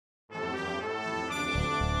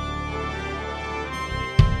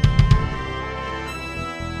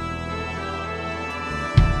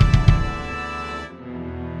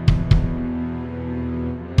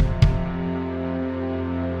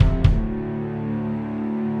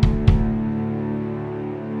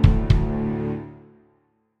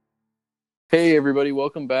Hey everybody,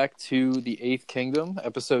 welcome back to the Eighth Kingdom,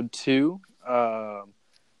 episode 2 of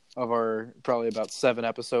our probably about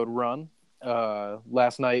 7-episode run.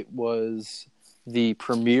 Last night was the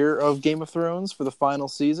premiere of Game of Thrones for the final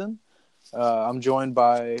season. I'm joined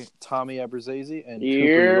by Tommy Abrazazi and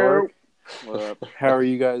Cooper York. What up? How are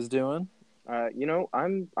you guys doing?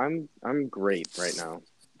 I'm great right now.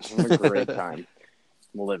 I'm having a great time.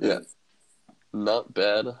 I'm living. Yeah. Not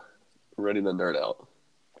bad. Ready to nerd out.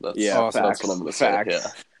 That's awesome. That's what I'm going to say.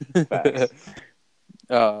 Yeah.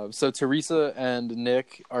 Facts. So Teresa and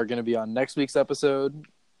Nick are going to be on next week's episode.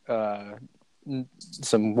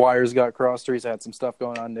 Some wires got crossed. Teresa had some stuff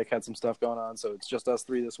going on. Nick had some stuff going on. So it's just us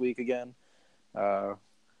three this week again. We're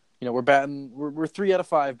 3 out of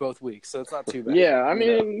 5 both weeks, so it's not too bad. Yeah, I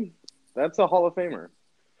mean, that's a Hall of Famer.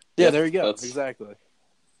 Yeah, there you go. That's exactly.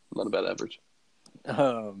 Not a bad average.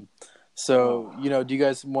 So, do you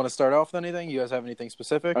guys want to start off with anything? You guys have anything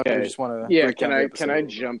specific? Okay. Or just want to Yeah, can I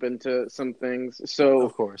jump into some things? So,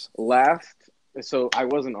 of course. So I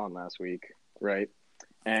wasn't on last week, right?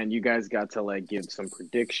 And you guys got to give some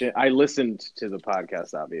prediction. I listened to the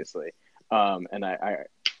podcast, obviously. And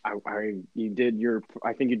you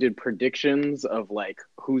did predictions of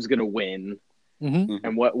who's going to win. Mm-hmm.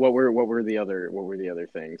 And what were the other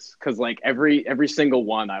things? Because every single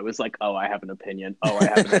one, I was like, oh, I have an opinion. Oh, I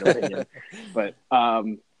have an opinion. But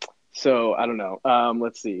so I don't know.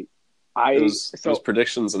 Let's see. It was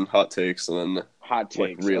predictions and hot takes, and then hot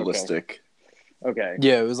takes, realistic. Okay.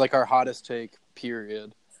 Yeah, it was our hottest take.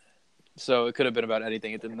 Period. So it could have been about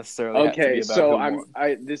anything. It didn't necessarily have to be about so who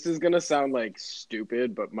won. this is gonna sound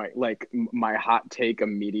stupid, but my hot take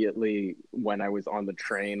immediately when I was on the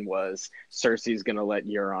train was Cersei's gonna let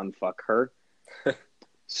Euron fuck her.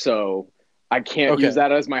 So I can't use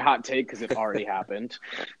that as my hot take because it already happened.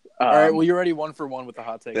 All right, well, you're already 1 for 1 with the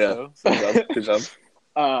hot take, though. So. Good job.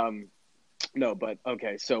 No, but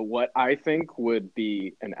okay. So what I think would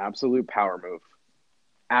be an absolute power move.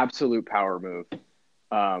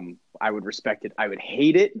 I would respect it. I would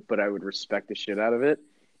hate it, but I would respect the shit out of it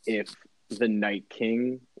if the Night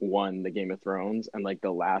King won the Game of Thrones and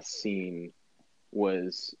the last scene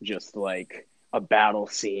was just a battle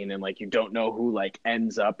scene and you don't know who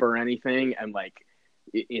ends up or anything and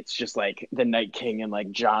it's just the Night King and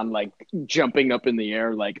Jon jumping up in the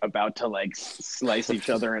air about to slice each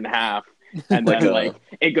other in half and then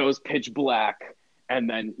it goes pitch black and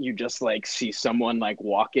then you just see someone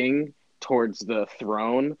walking towards the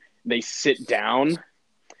throne. They sit down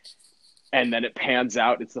and then it pans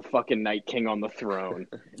out. It's the fucking Night King on the throne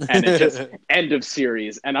and it just end of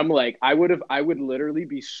series. And I'm I would literally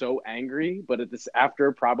be so angry, but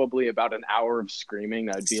after probably about an hour of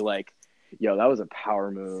screaming, I'd be yo, that was a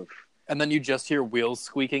power move. And then you just hear wheels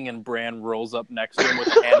squeaking and Bran rolls up next to him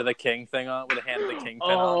with the Hand of the King thing on, with a Hand of the King pin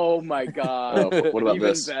on. Oh my God. What about Even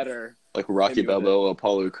this? better. Rocky Balboa,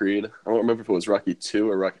 Apollo Creed. I don't remember if it was Rocky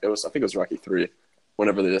 2 or I think it was Rocky 3.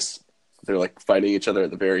 Whenever they're fighting each other at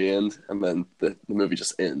the very end, and then the movie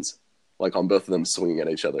just ends, on both of them swinging at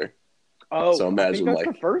each other. Oh, so imagine I think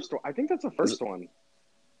that's the first one. I think that's the first one.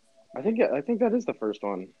 I think that is the first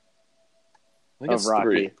one. I think it's Rocky.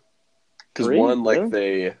 3. Because Three? one,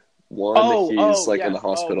 Really? he's yes. in the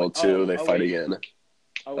hospital. 2, they fight again.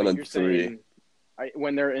 Oh, and then you're 3. saying,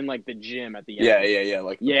 when they're in the gym at the end. Yeah.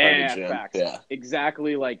 Yeah, gym. facts. Yeah.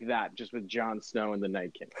 Exactly like that, just with Jon Snow and the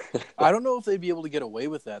Night King. I don't know if they'd be able to get away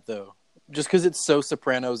with that though, just because it's so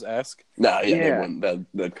Sopranos-esque. They wouldn't.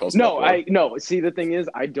 That calls. No. See, the thing is,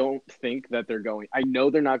 I don't think that they're going. I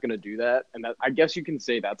know they're not going to do that, and that I guess you can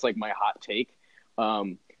say that's my hot take.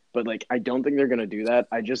 But I don't think they're going to do that.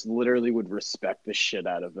 I just literally would respect the shit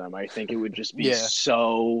out of them. I think it would just be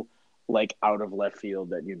so out of left field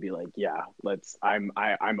that you'd be yeah,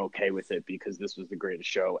 I'm okay with it because this was the greatest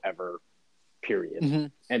show ever. Period. Mm-hmm.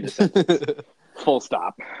 End of sentence. Full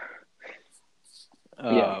stop.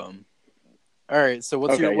 All right. So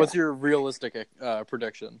what's your realistic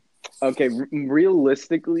prediction? Okay,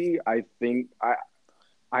 realistically, I think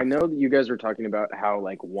I know that you guys were talking about how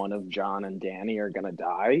one of Jon and Dany are gonna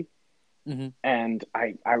die, mm-hmm. and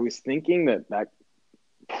I was thinking that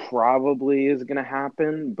probably is gonna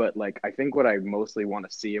happen, but I think what I mostly want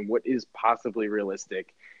to see and what is possibly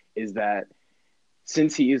realistic is that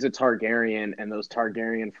since he is a Targaryen and those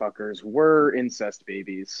Targaryen fuckers were incest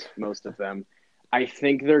babies, most of them. I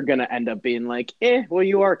think they're going to end up being well,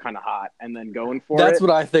 you are kind of hot, and then going for it. That's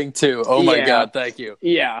what I think, too. Oh, my God, thank you.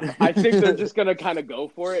 Yeah, I think they're just going to kind of go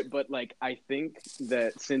for it, but, I think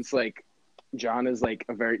that since, Jon is, a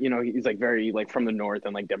very, he's, very, from the north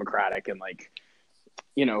and, democratic and,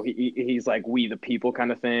 he's, we the people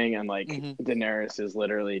kind of thing, and, mm-hmm. Daenerys is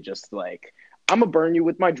literally just, I'm gonna burn you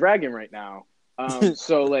with my dragon right now.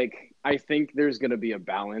 So like, I think there's gonna be a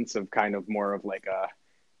balance of kind of more of like a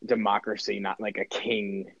democracy, not like a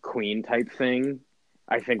king queen type thing.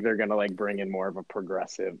 I think they're gonna like bring in more of a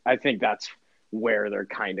progressive. I think that's where they're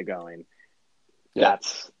kind of going. Yeah.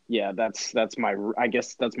 That's my, I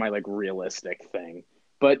guess that's my like realistic thing.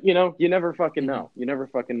 But you know, you never fucking Mm-hmm. know. You never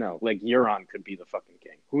fucking know. Like Euron could be the fucking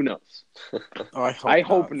king. Who knows? Oh, I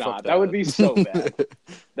hope not. Fuck not. That would be so bad.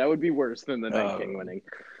 That would be worse than the Night King Um, winning.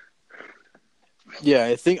 Yeah,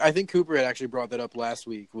 I think Cooper had actually brought that up last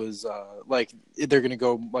week. Was like they're gonna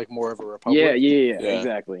go like more of a Yeah, republic, Yeah.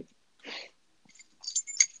 exactly.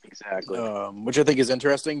 Exactly. which I think is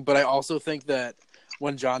interesting. But I also think that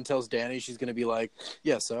when John tells Danny, she's gonna be like,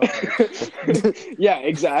 "Yeah, so like, Yeah,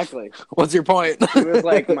 exactly. what's your point?" He was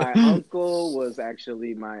like, my uncle was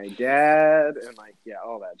actually my dad, and like, yeah,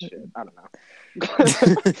 all that shit. I don't know.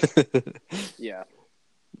 Yeah.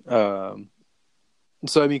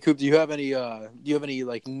 So I mean, Coop, do you have any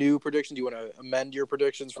like new predictions? Do you want to amend your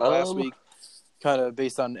predictions from last week, kind of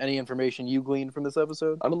based on any information you gleaned from this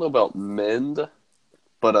episode? I don't know about mend,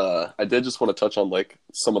 but I did just want to touch on like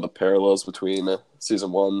some of the parallels between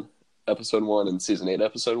season 1, episode 1, and season 8,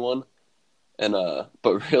 episode 1. And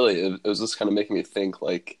but really, it was just kind of making me think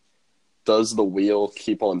like, does the wheel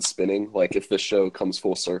keep on spinning? Like, if the show comes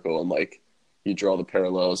full circle and like you draw the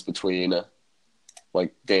parallels between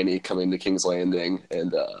like Danny coming to King's Landing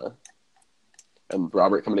and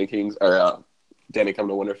Robert coming to Danny coming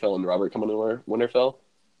to Winterfell and Robert coming to Winterfell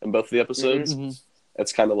in both of the episodes. Mm-hmm.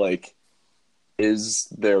 It's kind of like, is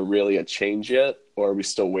there really a change yet, or are we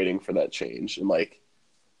still waiting for that change? And like,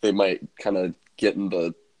 they might kind of get in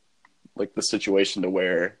the situation to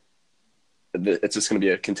where it's just going to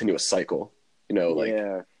be a continuous cycle, you know? Like,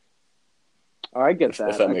 Yeah. Oh, I get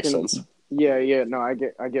that. If that makes sense. Yeah. No, I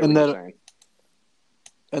get what And you're saying.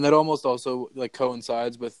 And that almost also like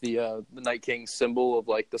coincides with the Night King symbol of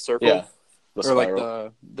like the circle, yeah, the or like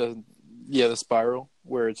spiral. the spiral,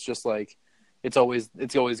 where it's just like it's always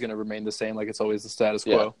going to remain the same, like it's always the status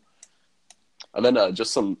quo. And then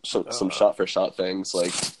just some shot for shot things,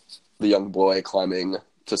 like the young boy climbing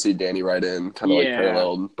to see Danny ride in, kind of like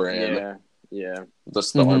paralleled Bran. Yeah.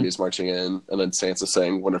 Just the armies marching in, and then Sansa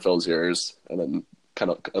saying Winterfell's yours, and then kind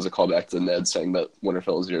of as a callback to Ned saying that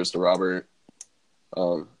Winterfell is yours to Robert.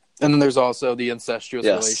 And then there's also the incestuous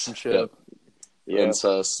relationship. Yep.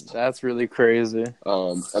 Incest. That's really crazy.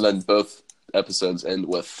 And then both episodes end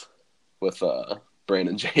with Bran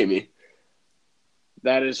and Jamie.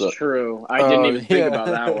 That is true. I didn't even think about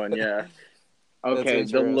that one. Yeah. Okay,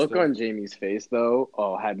 That's the look interesting. on Jamie's face though,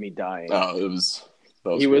 had me dying. Oh, it was.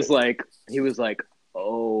 He was like,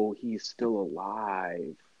 oh, he's still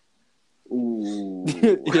alive. Ooh.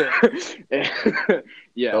 Yeah.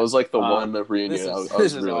 That was like the one reunion I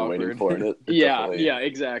was really awkward. waiting for. And it Yeah,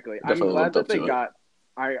 exactly. I'm definitely glad lived that up they to it. got.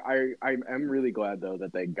 I am really glad though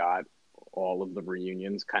that they got all of the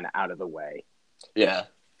reunions kind of out of the way. Yeah.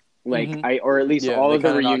 Like Mhm. or at least all they of the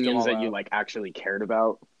kinda knocked them reunions all that you out. like actually cared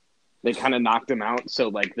about. They kind of knocked them out. So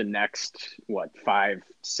like the next 5,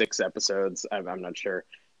 6 episodes. I'm not sure.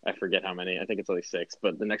 I forget how many. I think it's only 6.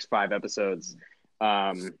 But the next 5 episodes,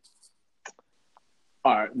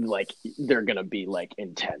 are like they're gonna be like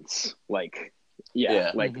intense. Like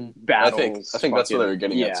like battles. I think that's what they were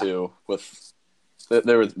getting at too. With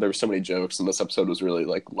there were so many jokes, and this episode was really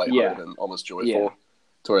like lighthearted and almost joyful,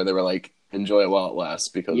 to where they were like, enjoy it while it lasts,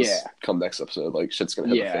 because come next episode, like shit's gonna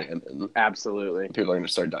hit the fan, and absolutely people are gonna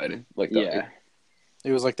start dying. Like dying.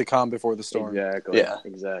 It was like the calm before the storm. Exactly. Yeah.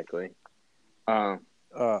 Exactly. So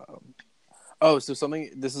something.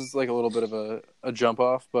 This is like a little bit of a jump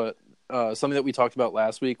off, but something that we talked about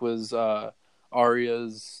last week was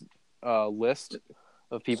Arya's list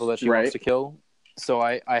of people that she wants to kill. So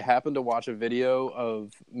I happened to watch a video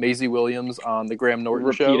of Maisie Williams on the Graham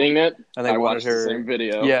Norton show. Repeating it, and they I wanted watched her. the same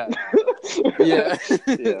video. Yeah, yeah.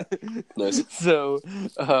 Nice. So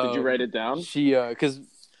did you write it down? She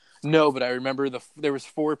no, but I remember there was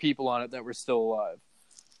 4 people on it that were still alive.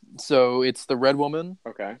 So it's the Red Woman,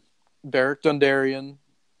 Okay. Beric Dondarrion,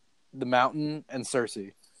 the Mountain, and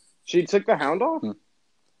Cersei. She took the Hound off?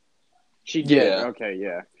 She did. Yeah. Okay,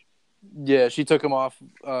 yeah. Yeah, she took him off,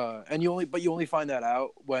 and you only find that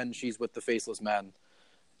out when she's with the Faceless Men,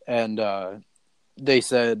 and they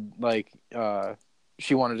said like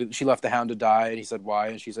she left the Hound to die, and he said why,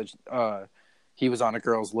 and she said he was on a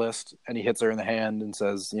girl's list, and he hits her in the hand and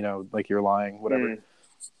says, like, you're lying, whatever.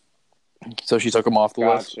 So she took him off the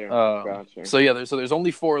list. Gotcha. So yeah, there's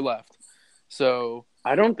only 4 left. So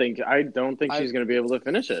I don't think she's gonna be able to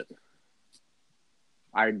finish it.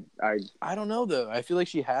 I don't know though. I feel like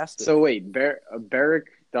she has to. So wait, Beric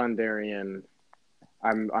Dondarrion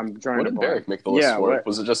I'm trying What to did blank. Barrick make the list for? What?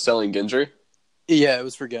 Was it just selling Gendry? Yeah, it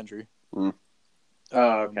was for Gendry. Mm.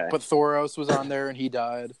 Okay. But Thoros was on there and he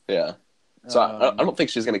died. Yeah. So I don't think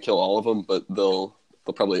she's going to kill all of them, but they'll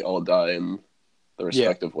probably all die in their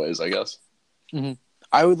respective ways, I guess. Mm-hmm.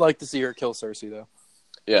 I would like to see her kill Cersei, though.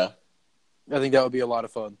 Yeah. I think that would be a lot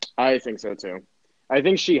of fun. I think so too. I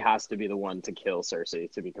think she has to be the one to kill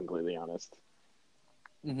Cersei, to be completely honest.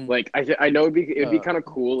 Mm-hmm. Like I know it'd be kind of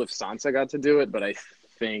cool if Sansa got to do it, but I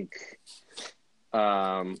think.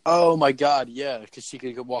 Oh my God! Yeah, because she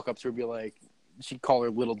could walk up to her and be like, she'd call her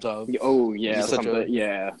Little Dove. Oh yeah, something.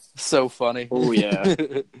 Yeah. So funny. Oh yeah,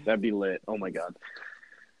 that'd be lit. Oh my God.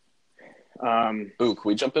 Ooh, can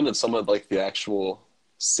we jump into some of like the actual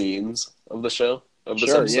scenes of the show of this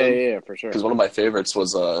sure. episode? Yeah, for sure. Because one of my favorites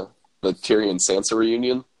was the Tyrion Sansa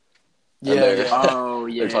reunion. Yeah. Oh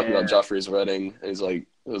yeah. They're talking about Joffrey's wedding. And he's like,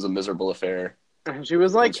 it was a miserable affair. And she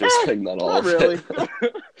was like, not all not of really.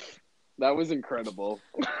 it. That was incredible.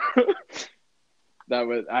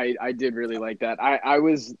 I did really like that.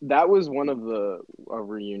 That was one of the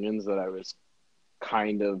reunions that I was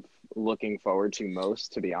kind of looking forward to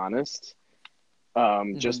most, to be honest.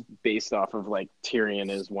 Just based off of like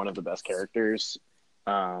Tyrion is one of the best characters.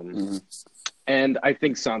 And I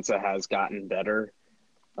think Sansa has gotten better.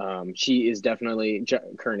 She is definitely,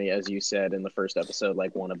 Kearney, as you said in the first episode,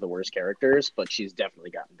 like one of the worst characters, but she's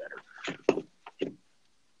definitely gotten better.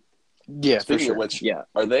 Yeah, Speaking for of sure. which, Yeah.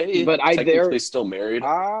 are they But technically still married?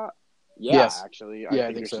 Yeah, Yes. actually.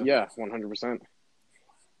 I think so. Yeah, 100%.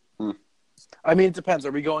 I mean, it depends.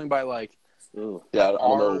 Are we going by like? Ooh. Yeah, I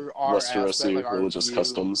don't know our Westerosi aspect, like, our religious view-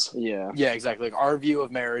 customs. Yeah. Yeah, exactly. Like our view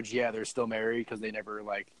of marriage, yeah, they're still married because they never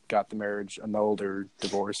like got the marriage annulled or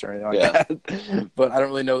divorced or anything like that. But I don't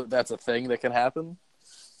really know that that's a thing that can happen.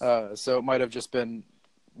 So it might have just been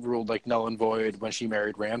ruled like null and void when she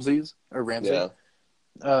married Ramsay.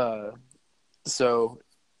 Yeah. So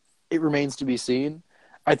it remains to be seen.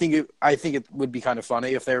 I think it would be kind of funny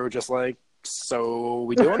if they were just like, so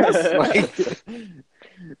we doing this? Like,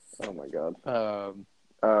 Oh my God.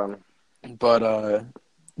 But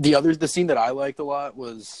the scene that I liked a lot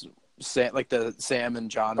was the Sam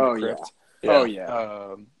and John in the crypt. Yeah. Oh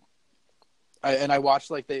yeah. I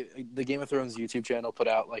watched like the Game of Thrones YouTube channel put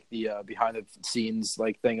out like the behind the scenes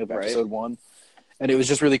like thing of episode 1, and it was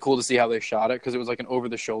just really cool to see how they shot it because it was like an over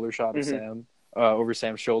the shoulder shot of Sam over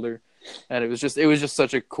Sam's shoulder, and it was just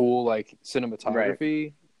such a cool like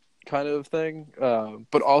cinematography kind of thing.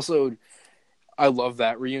 But also, I love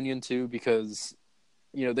that reunion too because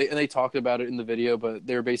they talked about it in the video, but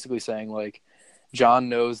they were basically saying like John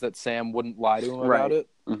knows that Sam wouldn't lie to him about it.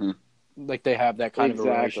 Mm-hmm. Like they have that kind of a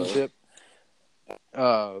relationship.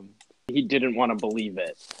 He didn't want to believe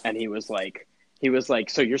it, and he was like,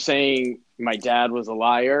 so you're saying my dad was a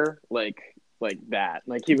liar, like that,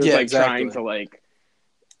 like he was trying to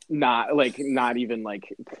not even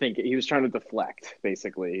like think. He was trying to deflect.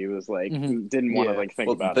 Basically, he was like didn't want to think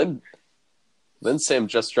about it. Then Sam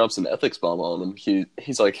just drops an ethics bomb on him.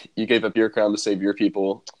 He's like, "You gave up your crown to save your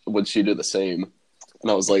people. Would she do the same?" And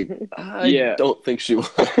I was like, I don't think she would.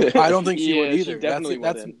 I don't think she would either. She definitely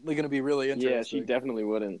that's wouldn't. going to be really interesting. Yeah, she definitely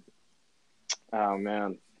wouldn't. Oh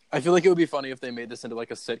man. I feel like it would be funny if they made this into like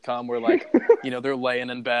a sitcom where like, they're laying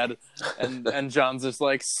in bed and John's just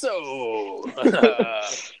like, so,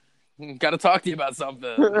 gotta talk to you about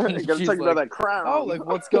something. Gotta talk about that crown. Oh, like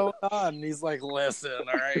what's going on? And he's like, listen,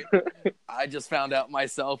 all right, I just found out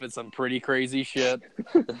myself it's some pretty crazy shit.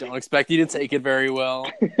 Don't expect you to take it very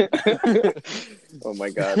well. Oh my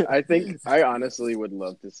God. I honestly would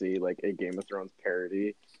love to see like a Game of Thrones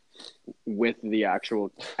parody with the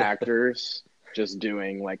actual actors just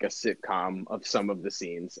doing like a sitcom of some of the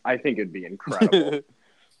scenes. I think it'd be incredible.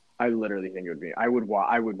 I literally think it would be. I would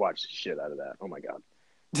watch the shit out of that. Oh my God.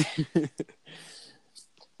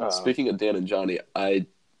 Speaking of Dan and Johnny,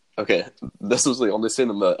 this was the only scene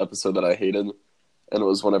in the episode that I hated, and it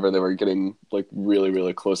was whenever they were getting like really,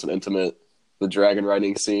 really close and intimate. The dragon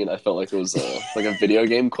riding scene, I felt like it was like a video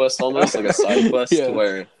game quest almost, like a side quest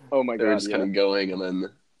where oh my God, they're just kind of going, and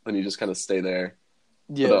then you just kind of stay there.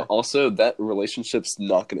 Yeah. But also, that relationship's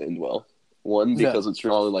not going to end well. One, because it's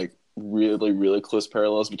drawing like really, really close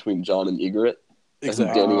parallels between John and Ygritte.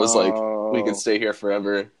 Exactly. And Danny was like, "We could stay here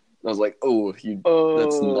forever." And I was like,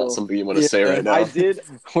 that's not something you want to say right now. I did.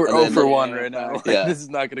 We're 0 for 1 right now. Like, Yeah. this is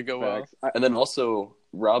not going to go well. And then also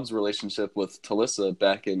Rob's relationship with Talissa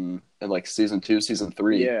back in like season 2, season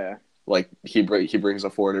 3. Yeah. Like he brings a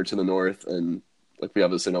foreigner to the north, and like we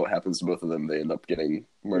obviously know what happens to both of them. They end up getting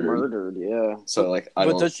murdered. Yeah. So like,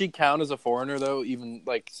 does she count as a foreigner though? Even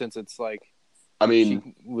like since it's like, I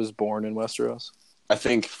mean, she was born in Westeros. I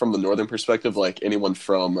think from the northern perspective, like anyone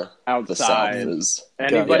from the Outside. south is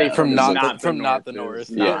Anybody Yeah, from is not, like- not the is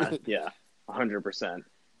north. not, yeah, 100%.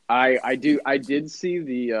 I did see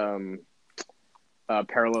the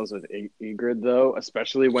parallels with Ygritte though,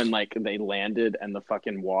 especially when like they landed and the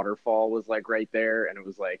fucking waterfall was like right there, and it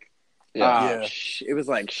was like, Yeah. it was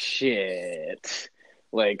like shit.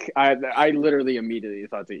 Like I literally immediately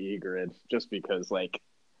thought to Ygritte just because like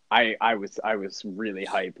I was really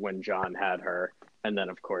hyped when John had her, and then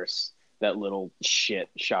of course that little shit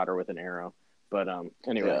shot her with an arrow. But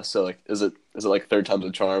anyway, Yeah, so like, is it like third time's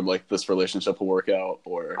a charm? Like this relationship will work out,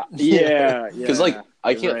 or yeah, because like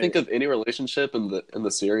I you're can't right. think of any relationship in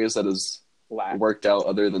the series that has Lack. worked out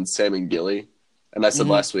other than Sam and Gilly. And I said Mhm.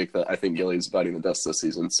 last week that I think Gilly's biting the dust this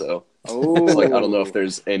season. So Oh, it's like I don't know if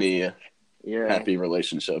there's any yeah. happy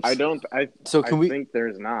relationships. I don't. So I can we? think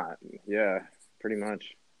there's not. Yeah, pretty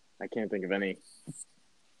much. I can't think of any.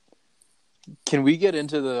 Can we get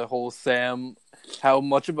into the whole Sam? How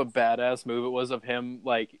much of a badass move it was of him,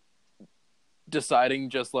 like deciding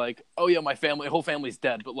just like, oh yeah, my whole family's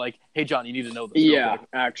dead, but like, hey John, you need to know this. real Yeah, quick.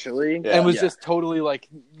 actually, Yeah. And was yeah. just totally like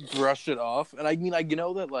brushed it off. And I mean, I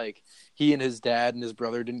know that like he and his dad and his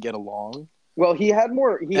brother didn't get along. Well, he had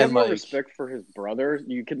more. He had And, more like- respect for his brother.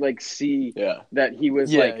 You could like see Yeah. that he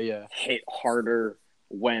was Yeah, like yeah. hit harder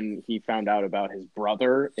when he found out about his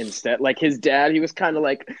brother instead. Like his dad, he was kind of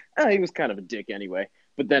like, he was kind of a dick anyway.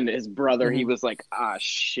 But then his brother, he Mhm. was like,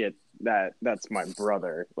 shit, that's my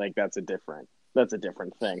brother. Like that's a different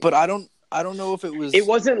thing. But I don't know if it was. It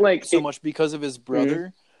wasn't like so much because of his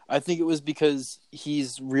brother. I think it was because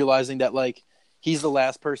he's realizing that like he's the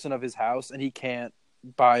last person of his house, and he can't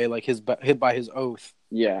by like by his oath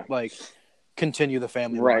Yeah, like continue the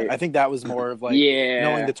family Right. line. I think that was more of like yeah.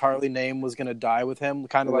 knowing the Tarly name was gonna die with him,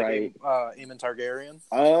 kind of Right. like Aemon Targaryen.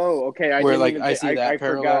 Oh, okay. I Where, didn't like, even I see that I forgot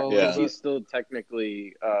parallel a little because he's bit. still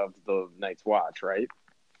technically of the Night's Watch, right?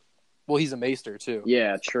 Well, he's a maester too.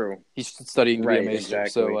 Yeah, true. He's studying to be a Right, maester. exactly.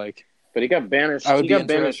 So like, But he got banished. I would He be got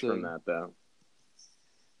banished interested. from that, though.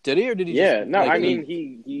 did he or did he? Yeah, just, no, like, I mean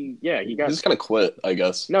he He got just kind of quit, I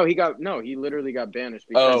guess. he literally got banished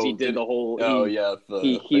because he did the whole he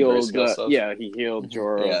the healed grayscale stuff. he healed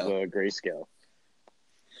Jorah Yeah. of the grayscale.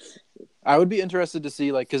 I would be interested to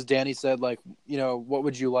see, like, because Danny said, like, you know, what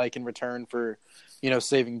would you like in return for, you know,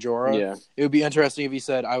 saving Jorah? Yeah, It would be interesting if he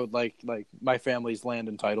said, I would like my family's land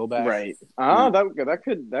and title back. right.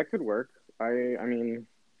 That could work. I mean,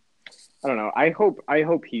 I don't know. I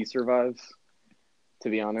hope he survives. To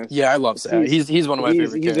be honest, Yeah, I love Sam. He's one of my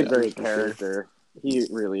favorite He's a characters. great character. He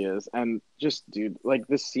really is. And just, dude, like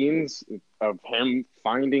the scenes of him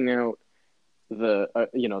finding out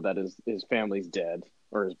that his family's dead,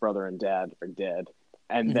 or his brother and dad are dead,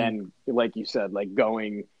 and then, like you said, like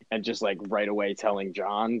going and just like right away telling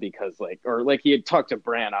John because he had talked to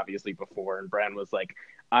Bran obviously before, and Bran was like,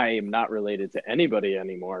 I am not related to anybody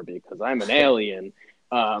anymore because I'm an alien.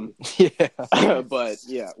 Yeah. But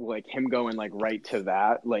yeah, like him going like right to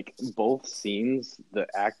that, like both scenes, the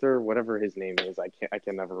actor, whatever his name is, I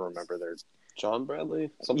can never remember their John Bradley?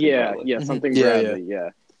 Something yeah, Bradley. yeah, something Yeah, Bradley, yeah.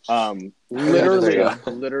 Literally, Yeah.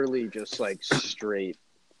 literally just like straight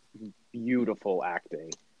beautiful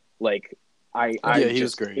acting. Like I he was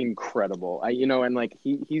just great. incredible. And like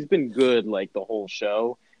he's been good like the whole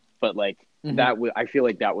show, but like Mhm. I feel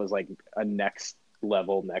like that was like a next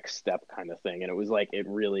step kind of thing, and it was like it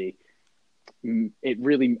really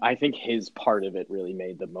I think his part of it really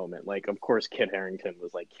made the moment. Like of course Kit Harington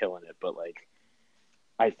was like killing it, but like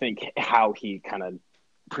I think how he kind of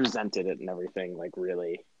presented it and everything like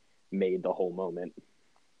really made the whole moment.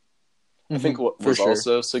 I think what For was sure.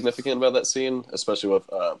 also significant about that scene, especially with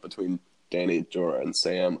between Danny, Jorah, and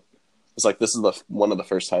Sam, is like this is one of the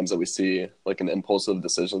first times that we see like an impulsive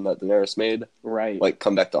decision that Daenerys made, Right. like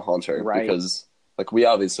come back to haunt her. Right. Because like we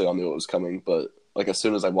obviously all knew it was coming, but like as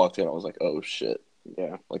soon as I walked in, I was like, oh shit,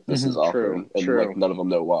 Yeah. like this is awkward, and true. like none of them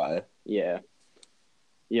know why. Yeah.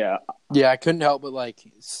 Yeah. Yeah, I couldn't help but like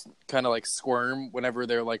kind of like squirm whenever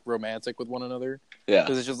they're like romantic with one another, Yeah,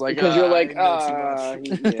 because it's just like Because you're like, I know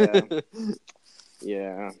too much.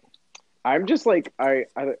 Yeah. I'm just like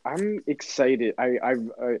I'm excited. I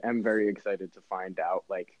am very excited to find out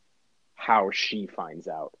like how she finds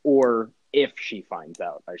out, or if she finds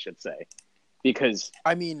out, I should say, because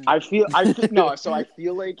I mean, I feel no. So I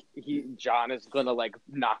feel like John is gonna like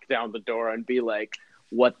knock down the door and be like,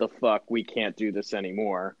 "What the fuck? We can't do this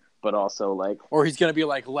anymore." But also like, or he's gonna be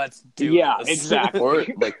like, "Let's do yeah, this." exactly. or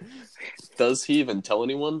like, does he even tell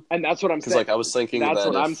anyone? And that's what I'm Because saying. like I was thinking That's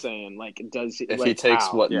that what if, I'm saying. Like, does he? if like, he takes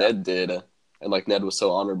how? what Yeah. Ned did and like Ned was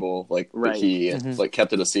so honorable, like Right. that he like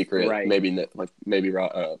kept it a secret. Right.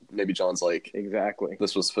 Maybe John's like, Exactly.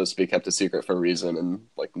 this was supposed to be kept a secret for a reason, and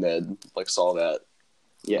like Ned like saw that,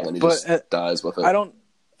 Yeah. and then he But, just dies with it. I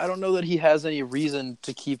don't know that he has any reason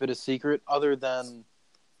to keep it a secret other than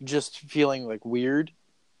just feeling like weird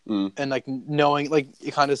and like knowing, like,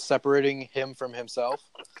 kind of separating him from himself,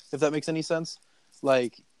 if that makes any sense.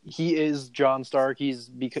 Like, he is Jon Stark. He's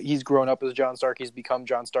grown up as Jon Stark. He's become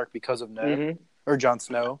Jon Stark because of Ned or Jon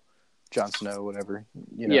Snow, whatever.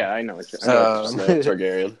 You know. Yeah, I know.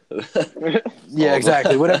 Targaryen. Yeah,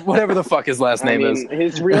 exactly. Whatever the fuck his last name is.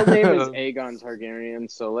 His real name is Aegon Targaryen.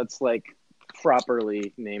 So let's like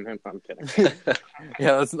properly name him. I'm kidding.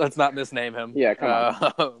 Yeah, let's not misname him. Yeah, come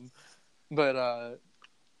on. But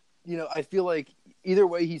you know, I feel like either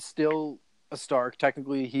way, he's still a Stark.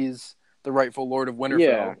 Technically, he's the rightful Lord of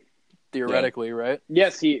Winterfell. Theoretically, right?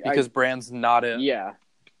 Yes, because Bran's not it. Yeah,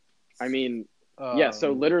 I mean, yeah.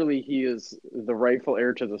 So literally, he is the rightful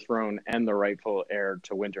heir to the throne and the rightful heir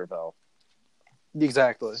to Winterfell.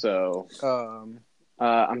 Exactly. So,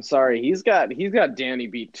 I'm sorry, he's got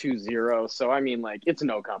Dany beat 2-0. So I mean, like, it's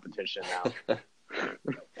no competition now.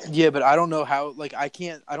 Yeah, but I don't know how. Like, I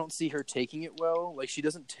don't see her taking it well. Like, she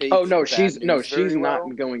doesn't take. Oh no, she's very not well.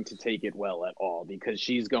 going to take it well at all, because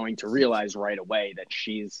she's going to realize right away that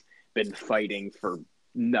she's been fighting for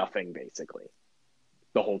nothing basically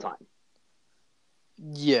the whole time.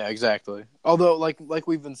 Yeah, exactly. Although, like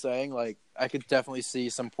we've been saying, like, I could definitely see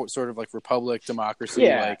some sort of like republic, democracy,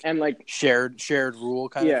 and like shared rule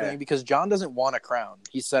kind of thing. Because Jon doesn't want a crown.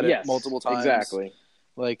 He said it multiple times. Exactly.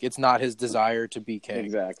 Like, it's not his desire to be king.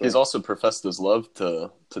 Exactly. He's also professed his love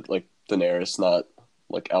to like Daenerys, not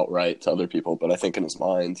like outright to other people, but I think in his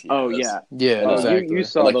mind. Yeah, exactly. You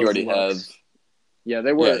saw like those you already looks. have. Yeah,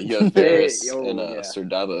 they were. Yeah, you have Varys and Sir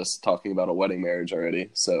Davos talking about a wedding marriage already.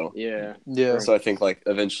 So yeah. So I think like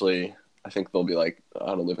eventually, I think they'll be like, I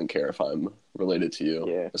don't live and care if I'm related to you.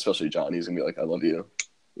 Yeah. Especially Jon, he's gonna be like, I love you.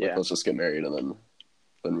 Yeah. Like, let's just get married and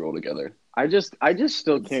then rule together. I just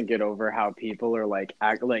still can't get over how people are like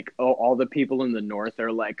all the people in the north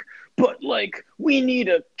are like, but like, we need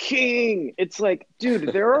a king. It's like,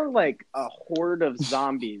 dude, there are like a horde of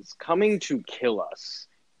zombies coming to kill us.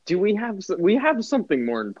 Do we have something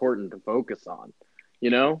more important to focus on?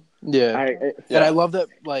 You know? Yeah. And I love that.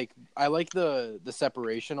 Like, I like the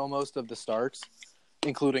separation almost of the Starks,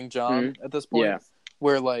 including Jon at this point. Yeah.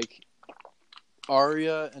 Where like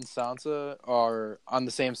Arya and Sansa are on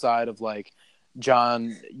the same side of like,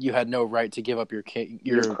 Jon, you had no right to give up your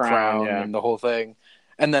crown and the whole thing.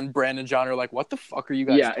 And then Bran and Jon are like, what the fuck are you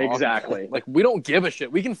guys talking exactly. about? Like, we don't give a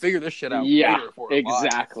shit. We can figure this shit out later for a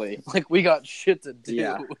while. Like, we got shit to do.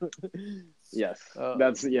 Yeah. Yes.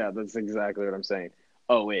 That's exactly what I'm saying.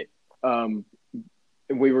 Oh, wait.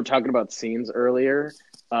 We were talking about scenes earlier.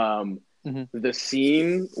 The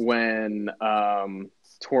scene when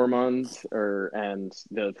Tormund and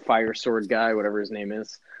the fire sword guy, whatever his name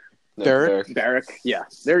is, Beric. Yeah,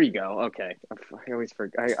 there you go. Okay, I always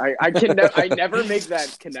forget. I never make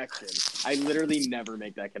that connection. I literally never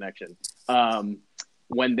make that connection.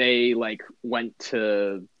 When they like went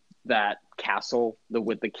to that castle,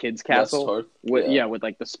 with the kids' castle, with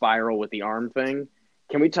like the spiral with the arm thing.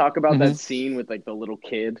 Can we talk about that scene with like the little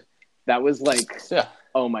kid? That was like,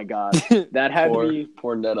 oh my god, that had me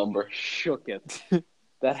poor Ned Umber shooketh.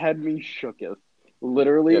 That had me shooketh.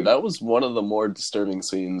 Literally, that was one of the more disturbing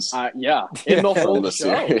scenes. In the whole show.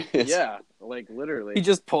 Series. Yeah, like literally, he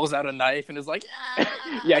just pulls out a knife and is like,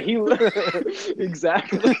 yeah, he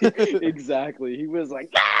exactly. He was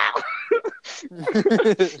like,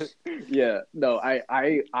 yeah. No,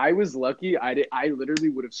 I was lucky. I literally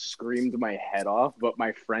would have screamed my head off, but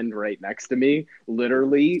my friend right next to me,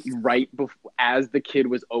 literally right before, as the kid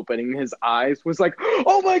was opening his eyes, was like,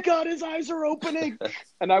 "Oh my god, his eyes are opening!"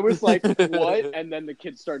 And I was like, "What?" And then the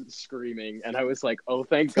kid started screaming, and I was like, "Oh,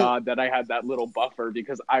 thank God that I had that little buffer,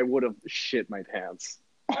 because I would have shit my pants."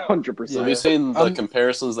 100%. Have you seen the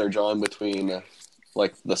comparisons they're drawing between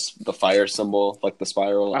like the fire symbol, like the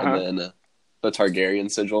spiral, and then the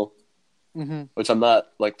Targaryen sigil? Which I'm not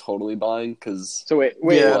like totally buying, because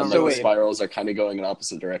the spirals are kind of going in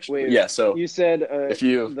opposite directions. So you said if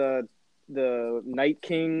you the Night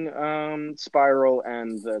King spiral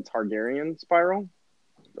and the Targaryen spiral,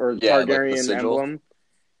 or Targaryen like emblem.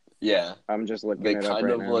 Yeah, I'm just looking they it up kind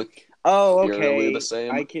right of now. look. Oh, okay. Eerily the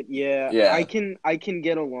same. I can I can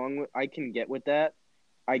get along with. I can get with that.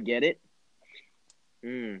 I get it.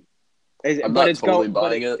 I'm not totally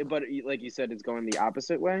buying it. But like you said, it's going the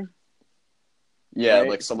opposite way. Yeah, right?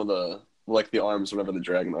 like some of the the arms, whenever the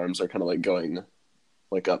dragon arms are kind of like going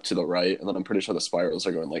like up to the right, and then I'm pretty sure the spirals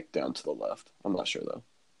are going like down to the left. I'm not sure though.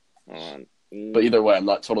 But either way, I'm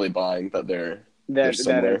not totally buying that they're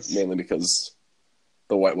similar, mainly because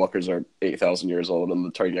the White Walkers are 8,000 years old, and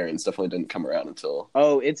the Targaryens definitely didn't come around until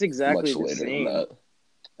it's exactly much the later same. than that.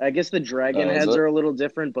 I guess the dragon Is heads it? are a little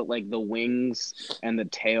different, but like the wings and the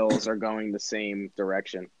tails are going the same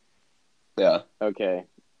direction. Yeah. Okay.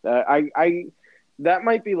 I that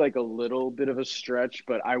might be like a little bit of a stretch,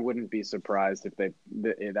 but I wouldn't be surprised if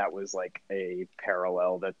that was like a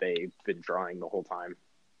parallel that they've been drawing the whole time.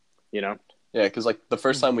 You know? Yeah, because like the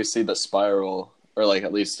first time we see the spiral, or like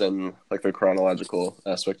at least in like the chronological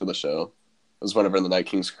aspect of the show, was whenever the Night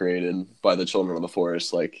King's created by the Children of the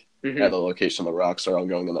Forest, like at the location the rocks are all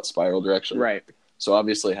going in that spiral direction. Right. So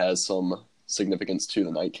obviously has some significance to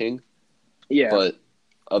the Night King. Yeah. But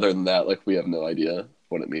other than that, like we have no idea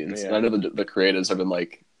what it means. Yeah. And I know the creatives have been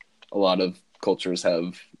like, a lot of cultures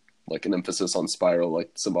have like an emphasis on spiral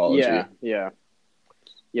like symbology.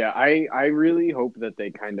 Yeah, I really hope that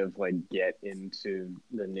they kind of like get into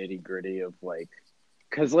the nitty gritty of like,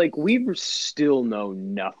 because like we still know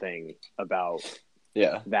nothing about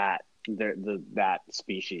that that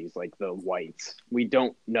species, like the whites. We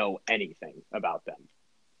don't know anything about them.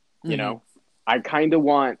 You know, I kind of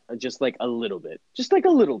want just like a little bit, just like a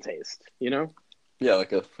little taste. You know? Yeah,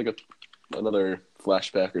 like another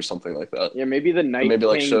flashback or something like that. Yeah, maybe the Night maybe, King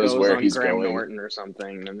like, shows goes where on he's Graham going. Norton or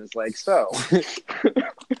something, and it's like, so.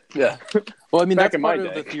 Yeah. Well, I mean, Back that's in my part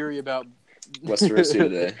of day. the theory about Westerosi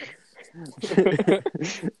today.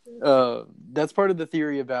 That's part of the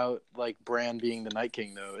theory about like Bran being the Night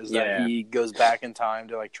King, though, is that he goes back in time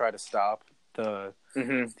to like try to stop the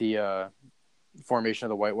formation of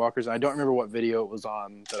the White Walkers. And I don't remember what video it was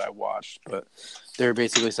on that I watched, but they were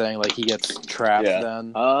basically saying like he gets trapped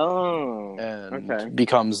then, and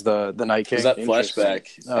becomes the Night King. Because that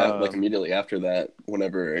flashback, like immediately after that,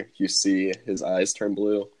 whenever you see his eyes turn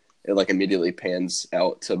blue, it like immediately pans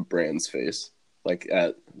out to Bran's face, like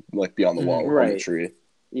at like beyond the wall on the tree.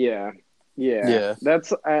 Yeah.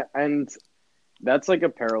 That's and that's like a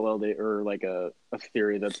parallel or like a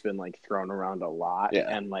theory that's been like thrown around a lot. Yeah.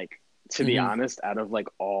 And like to be honest, out of like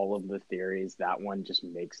all of the theories, that one just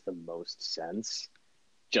makes the most sense,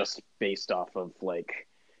 just based off of like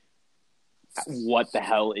what the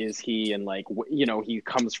hell is he, and like you know, he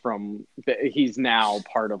comes from, he's now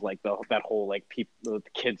part of like that whole like the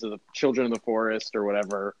kids of the Children of the Forest or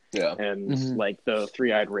whatever, and like the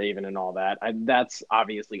Three-Eyed Raven and all that. That's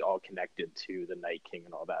obviously all connected to the Night King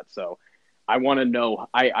and all that. So I want to know,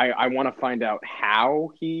 I want to find out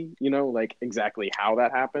how he, you know, like exactly how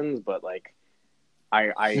that happens, but like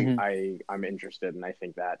I'm interested, and I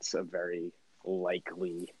think that's a very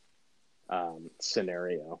likely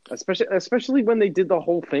scenario, especially when they did the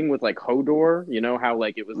whole thing with like Hodor, you know, how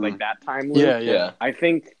like it was like that time loop. Yeah. I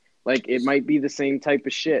think like it might be the same type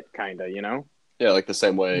of shit, kind of, you know. Yeah, like the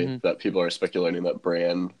same way that people are speculating that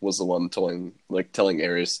Bran was the one telling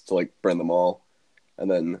Aerys to like burn them all, and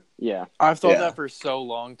then I've thought that for so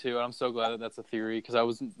long too, and I'm so glad that that's a theory, because I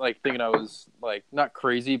was like thinking I was like not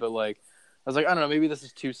crazy, but like I was like, I don't know, maybe this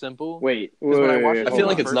is too simple. Wait, I feel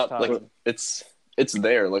like it's not like it's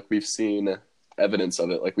there. Like we've seen evidence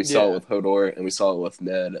of it. Like we saw it with Hodor, and we saw it with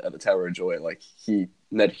Ned at the Tower of Joy. Like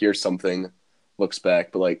Ned hears something, looks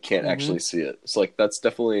back, but like can't actually see it. So like that's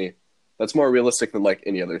more realistic than like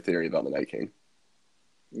any other theory about the Night King.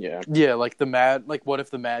 Yeah, like what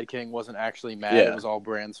if the Mad King wasn't actually mad? It was all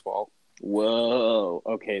Bran's fault. Whoa.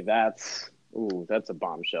 Okay, that's a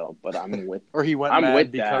bombshell. But I'm with. Or he went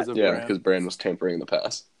mad because of Bran. because Bran was tampering in the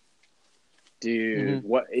past. Dude,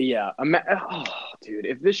 what? Yeah, dude,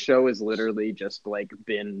 if this show has literally just like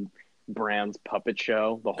been Bran's puppet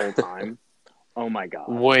show the whole time, oh my god!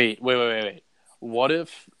 Wait. What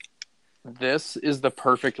if this is the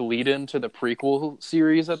perfect lead-in to the prequel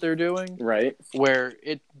series that they're doing? Right, where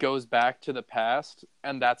it goes back to the past,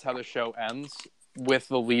 and that's how the show ends with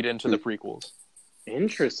the lead-in to the prequels.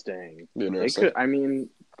 Interesting.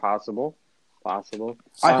 Possible.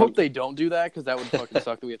 I hope they don't do that, because that would fucking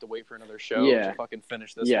suck that we have to wait for another show to fucking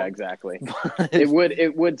finish this one. Yeah, exactly. It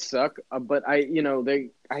would suck, but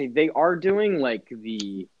they are doing like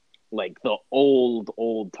the old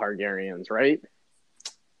Targaryens, right?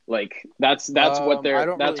 Like that's what they're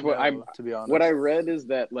to be honest. What I read is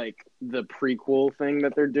that like the prequel thing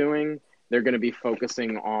that they're doing, they're going to be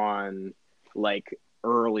focusing on like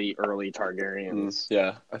early Targaryens.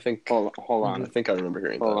 Yeah, I think. Hold on. I think I remember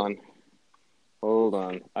hearing that. Hold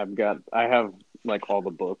on. I have like all the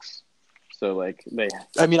books, so like they.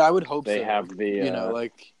 I mean, I would hope they have the.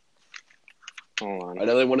 Like. Hold on. I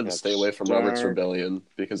know they wanted to stay away from Robert's Rebellion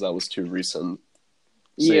because that was too recent.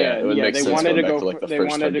 So, it would make they sense wanted going to back go. to like the They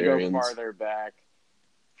first wanted to go Targaryens. farther back.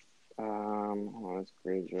 That's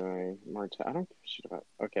Greyjoy, Martell. I don't give a shit about.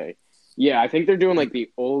 Okay, yeah, I think they're doing like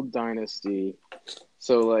the old dynasty.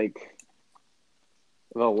 So like,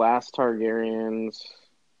 the last Targaryens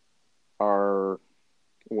are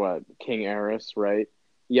what, King Aerys, right?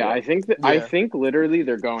 Yeah, Yeah. I think literally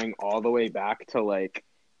they're going all the way back to like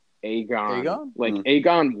Aegon. Like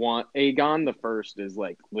Aegon the first is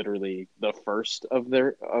like literally the first of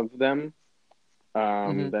them.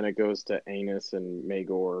 Then it goes to Aenys and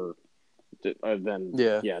Maegor. Then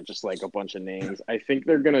just like a bunch of names. I think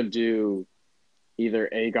they're gonna do either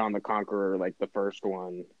Aegon the Conqueror, like the first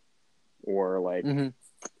one, or like one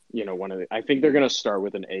of the. I think they're gonna start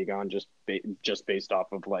with an Aegon just based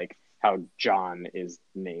off of like how Jon is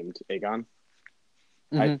named Aegon.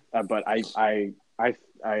 But I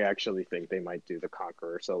actually think they might do the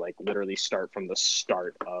Conqueror. So like literally start from the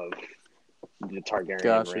start of the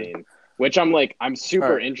Targaryen reign, which I'm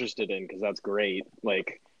super interested in because that's great.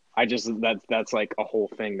 Like that's like a whole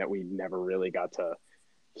thing that we never really got to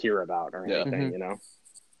hear about or anything,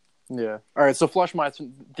 Yeah. All right. So flush my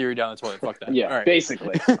theory down the toilet. Fuck that. Yeah. All right.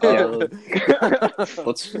 Basically.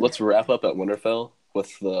 Let's wrap up at Winterfell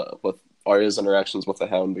with Arya's interactions with the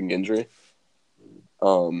Hound and Gendry.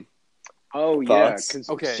 Thoughts?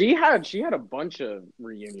 Because she had a bunch of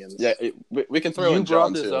reunions. Yeah, we can throw in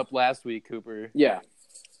Jon too. You brought this up last week, Cooper. Yeah.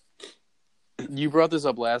 You brought this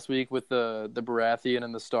up last week with the Baratheon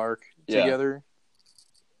and the Stark together.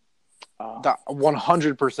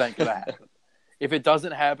 100% gonna happen. If it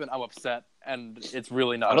doesn't happen, I'm upset, and it's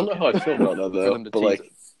really not. I don't know how I feel about that though.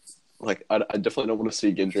 But I definitely don't want to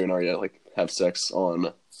see Gendry and Arya like have sex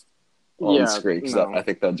on screen because I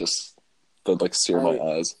think that'd like sear my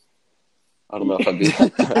eyes. I don't know if I'd be.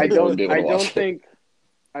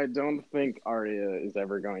 I don't think Arya is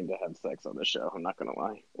ever going to have sex on the show. I'm not gonna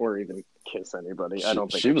lie, or even kiss anybody. I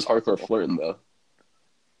don't think she was hardcore flirting though.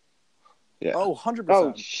 Yeah. Oh, 100%.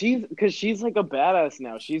 Oh, she's like a badass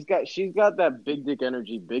now. She's got that big dick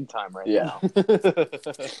energy big time now.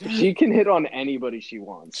 She can hit on anybody she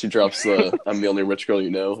wants. She drops the "I'm the only rich girl you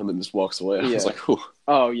know" and then just walks away. I was like, "Whew."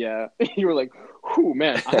 Oh yeah, you were like, "Whew,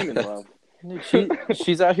 man, I'm in love."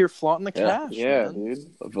 She's out here flaunting the cash. Yeah, man. dude.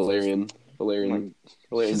 Valerian.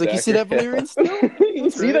 She's like, you see that Valerian still? You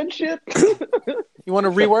see that shit? You want to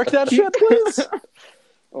rework that shit, please?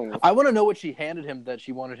 I want to know what she handed him that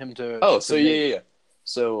she wanted him to. Yeah.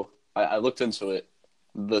 So I looked into it.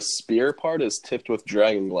 The spear part is tipped with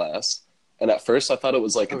dragon glass, and at first I thought it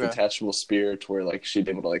was like a detachable spear to where like she'd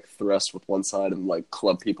be able to like thrust with one side and like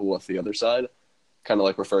club people with the other side, kind of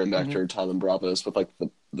like referring back to her time in Bravos with like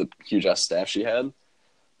the huge ass staff she had.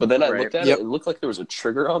 But then I looked at it; it looked like there was a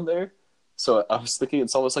trigger on there. So I was thinking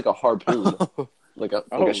it's almost like a harpoon, like a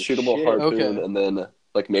shootable harpoon, and then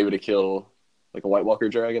like maybe to kill like a White Walker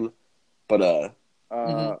dragon. But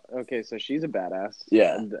okay, so she's a badass.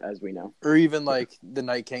 Yeah, as we know, or even like the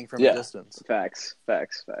Night King from a distance. Facts.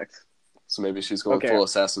 So maybe she's going full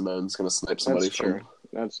assassin mode and is going to snipe somebody from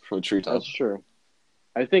a treetop. That's true.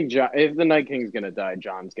 I think if the Night King's going to die,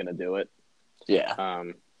 Jon's going to do it. Yeah.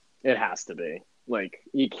 It has to be. Like,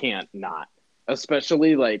 you can't not.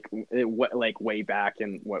 Especially, like way back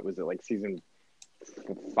in, what was it, like, season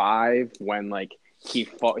 5, when, like, he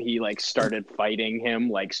started fighting him,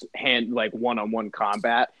 like, one-on-one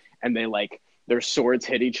combat, and they, like, their swords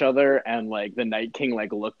hit each other, and, like, the Night King,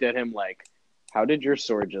 like, looked at him, like, how did your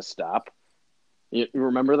sword just stop? You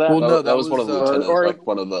remember that? Well, no, that was one of the lieutenants, like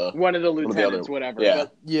one of the lieutenants, whatever. Yeah.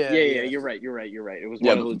 But, yeah. You're right. It was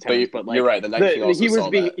one of the lieutenants, but like you're right. The Night King also saw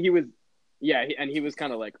that. And he was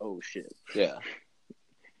kind of like, oh shit. Yeah.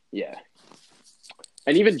 Yeah.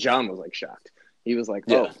 And even Jon was like shocked. He was like,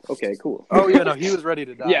 oh, okay, cool. Oh yeah, no, he was ready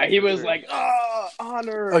to die. Yeah, he was like, oh,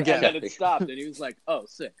 honor. Again. And then it stopped, and he was like, oh,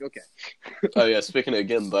 sick, okay. Oh yeah, speaking of,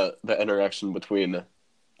 again, the interaction between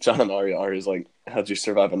Jon and Arya. Arya's like, how'd you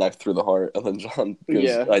survive a knife through the heart? And then Jon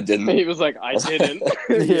goes, I didn't. He was like, I didn't.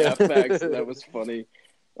 Yeah, facts. That was funny.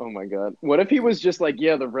 Oh my god. What if he was just like,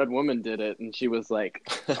 yeah, the red woman did it, and she was like,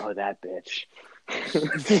 oh, that bitch.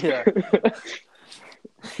 Yeah.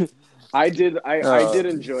 I did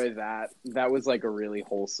enjoy that. That was like a really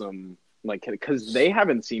wholesome, like, because they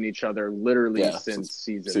haven't seen each other literally since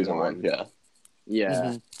season 1. Yeah. Yeah.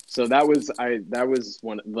 Mm-hmm. So that was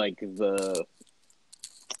one, like,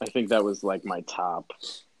 I think that was like my top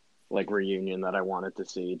like reunion that I wanted to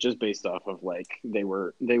see, just based off of like they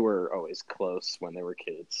were always close when they were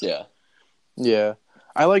kids. Yeah. Yeah.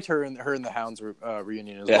 I liked her and the Hounds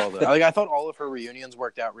reunion as well. Though. Like, I thought all of her reunions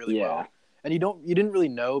worked out really well. And you didn't really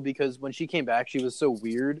know, because when she came back, she was so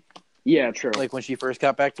weird. Yeah, true. Like when she first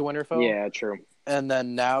got back to Winterfell. Yeah, true. and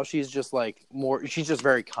then now she's just like more. She's just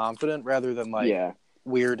very confident rather than like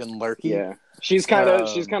weird and lurky. Yeah, she's kind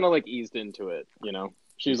of like eased into it. You know,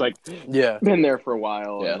 she's like been there for a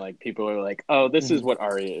while, and like people are like, oh, this is what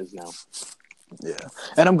Arya is now. Yeah,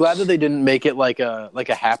 and I'm glad that they didn't make it like a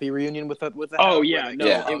happy reunion with the oh yeah, like, no,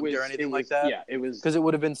 it was or anything like that. Yeah, it was because it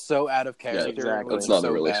would have been so out of character. Yeah, exactly. It's not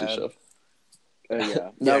a relationship.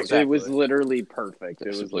 No, exactly. It was literally perfect. It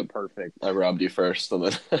was like perfect. I robbed you first, and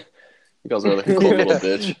then you guys were like a cold little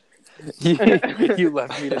bitch. You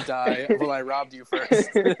left me to die. Well, I robbed you first.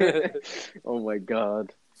 Oh my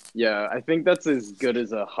god. Yeah, I think that's as good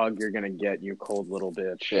as a hug you're gonna get, you cold little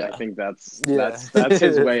bitch. Yeah. I think that's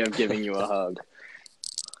his way of giving you a hug.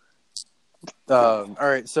 All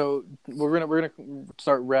right, so we're gonna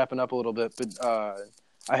start wrapping up a little bit, but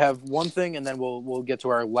I have one thing, and then we'll get to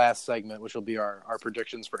our last segment, which will be our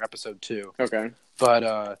predictions for episode 2. Okay.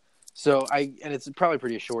 But so and it's probably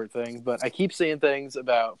pretty short thing, but I keep seeing things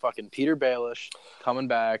about fucking Peter Baelish coming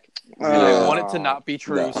back. And I want it to not be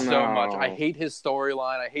true so much. I hate his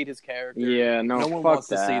storyline. I hate his character. Yeah, no one wants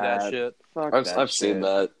to see that shit. I've seen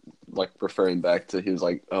that, like referring back to he was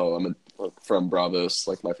like, oh, I'm from Bravos,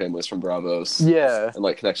 like my family's from Bravos. Yeah, and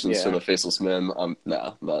like connections to the Faceless Men.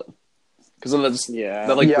 Nah, not because then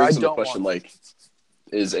that like brings into question like,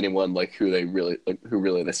 is anyone like who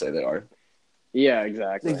really they say they are? Yeah,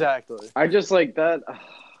 exactly. I just like that.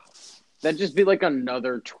 That just be like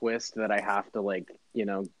another twist that I have to like, you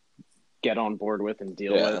know, get on board with and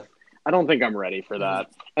deal with. I don't think I'm ready for that.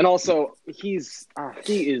 And also, he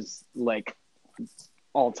is like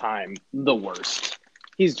all time the worst.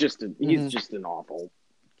 He's just an awful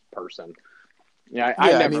person. Yeah,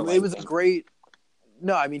 I mean, it was great.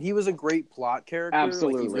 No, I mean, he was a great plot character.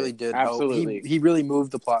 Absolutely. Like, he really did. Absolutely. He really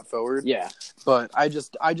moved the plot forward. Yeah. But I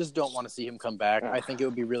just don't want to see him come back. I think it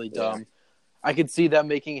would be really dumb. Yeah. I could see them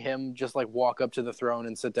making him just like walk up to the throne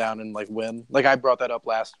and sit down and like win. Like I brought that up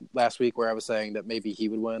last week where I was saying that maybe he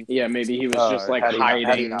would win. Yeah, maybe he was just like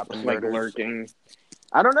hiding, like lurking.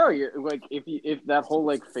 I don't know. Like if that whole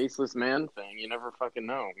like faceless man thing, you never fucking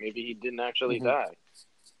know. Maybe he didn't actually die.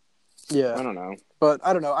 Yeah. I don't know. But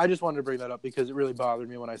I don't know. I just wanted to bring that up because it really bothered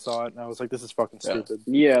me when I saw it, and I was like, "This is fucking stupid."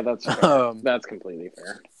 Yeah, that's fair. That's completely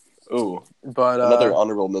fair. Ooh, but another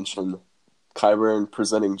honorable mention: Qyburn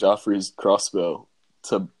presenting Joffrey's crossbow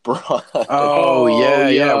to Bronn. Oh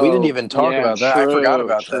yeah. We didn't even talk about that. I forgot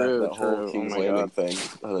about that. That whole King's Landing thing.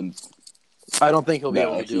 And I don't think he'll be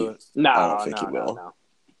able to do it. No, I don't think he will. No.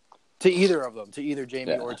 To either of them, to either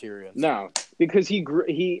Jaime or Tyrion. No, because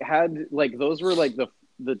he had like those were like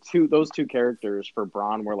those two characters for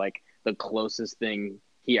Bronn were like the closest thing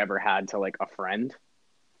he ever had to like a friend.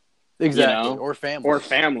 Exactly. You know? Or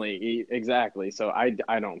family. Exactly. So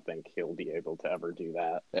I don't think he'll be able to ever do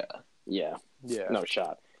that. Yeah. No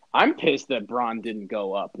shot. I'm pissed that Bronn didn't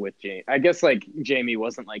go up with Jaime. I guess like Jaime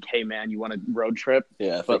wasn't like, "Hey man, you want a road trip?"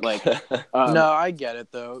 Yeah, but like, no, I get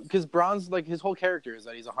it though, because Bronn's like his whole character is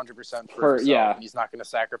that he's 100% for himself. Yeah, and he's not going to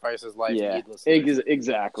sacrifice his life needlessly.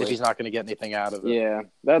 Exactly. If he's not going to get anything out of it. Yeah,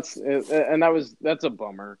 that's a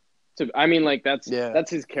bummer. I mean, like that's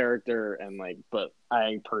his character, and like, but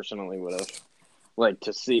I personally would have liked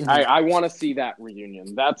to see. I want to see that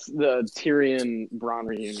reunion. That's the Tyrion Bronn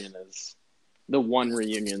reunion is the one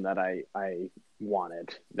reunion that I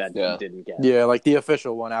wanted that didn't get. Yeah, like the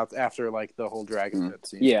official one out after like the whole dragon pit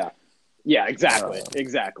scene. Yeah, exactly.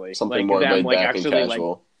 Something like more them, laid like back actually and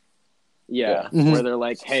casual. Like, where they're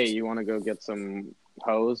like, "Hey, you want to go get some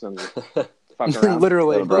hose and fuck around?"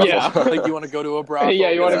 Literally, like you want to go to a brothel.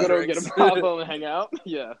 Yeah, you want to go to get a brothel and hang out.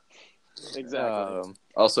 Yeah, exactly.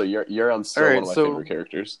 Also, Euron's still one of my favorite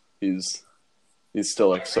characters. He's still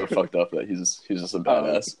like so fucked up that he's just a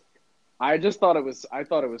badass. I thought it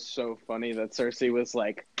was so funny that Cersei was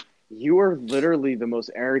like, "You are literally the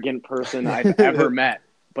most arrogant person I've ever met,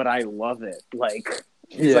 but I love it." Like,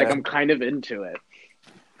 he's like, "I'm kind of into it."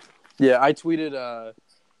 Yeah, I tweeted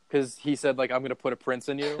because he said like, "I'm gonna put a prince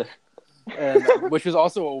in you," and which was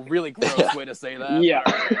also a really gross way to say that. Yeah.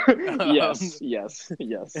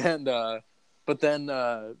 Yes. And but then.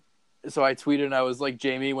 So I tweeted and I was like,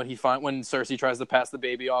 Jaime, when Cersei tries to pass the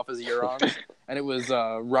baby off as Euron, and it was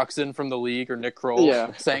Ruxin from the League or Nick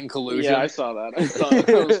Kroll saying collusion. Yeah, I saw that.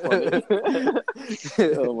 That was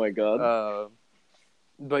funny. Oh my god.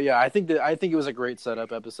 But yeah, I think it was a great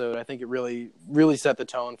setup episode. I think it really, really set the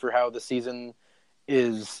tone for how the season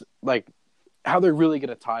is, like, how they're really going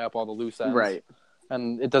to tie up all the loose ends. Right.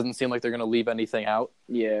 And it doesn't seem like they're going to leave anything out.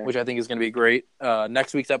 Yeah. Which I think is going to be great.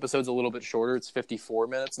 Next week's episode's a little bit shorter. It's 54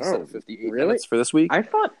 minutes instead of 58 minutes for this week. I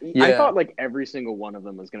thought like every single one of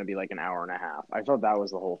them was going to be like an hour and a half. I thought that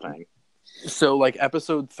was the whole thing. So like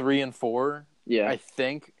episode 3 and 4, Yeah. I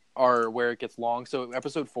think are where it gets long. So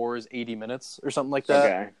episode 4 is 80 minutes or something like that.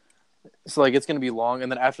 Okay. So like it's gonna be long,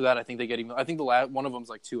 and then after that, I think they get even. I think the last one of them's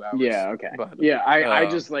like 2 hours. Yeah. Okay. But, Yeah. I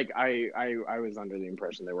just like I was under the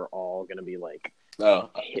impression they were all gonna be like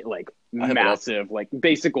like massive like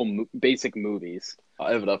basic movies.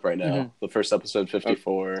 I have it up right now. Mhm. The first episode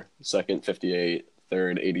 54, second 58,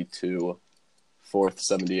 third 82, fourth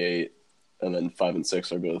 78, and then 5 and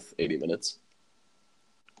 6 are both 80 minutes.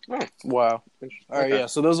 Oh, wow. All right, okay. yeah.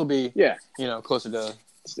 So those will be Yeah. Closer to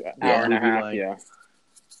Hour and a half. movie Yeah.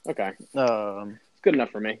 Okay. um. It's good enough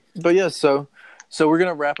for me. But yeah, so we're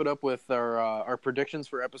gonna wrap it up with our predictions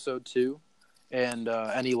for episode 2, and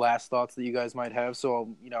any last thoughts that you guys might have.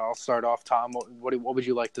 So I'll start off. Tom, what would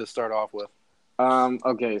you like to start off with?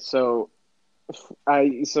 Okay, so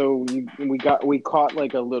we caught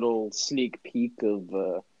like a little sneak peek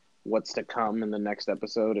of what's to come in the next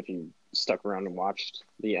episode if you stuck around and watched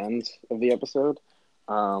the end of the episode.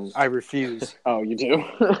 I refuse. Oh, you do?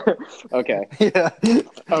 Okay. Yeah.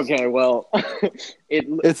 Okay, well,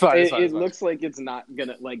 It's fine. It looks like it's not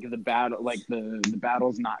gonna like the battle, like the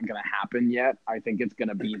battle's not gonna happen yet. I think it's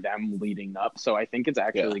gonna be them leading up. So I think it's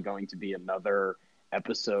actually going to be another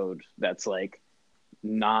episode that's like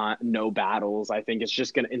no battles. I think it's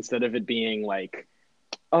just gonna, instead of it being like,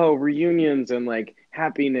 oh, reunions and like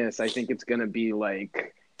happiness, I think it's gonna be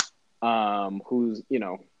like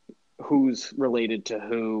who's related to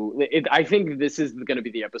who. I think this is going to be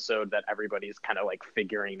the episode that everybody's kind of like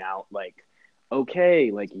figuring out, like, okay,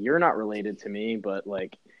 like you're not related to me, but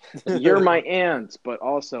like you're my aunt, but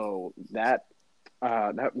also that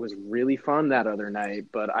was really fun that other night,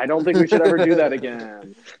 but I don't think we should ever do that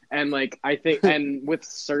again. And like I think, and with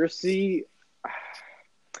Cersei,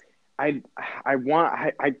 I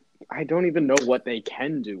don't even know what they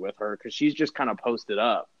can do with her because she's just kind of posted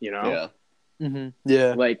up, Yeah. Mm-hmm.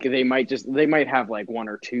 Yeah. Like they might have like 1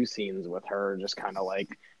 or 2 scenes with her just kind of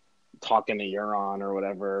like talking to Euron or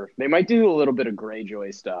whatever. They might do a little bit of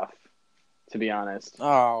Greyjoy stuff, to be honest.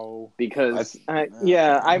 Oh, Because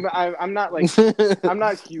I'm not like I'm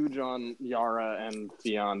not huge on Yara and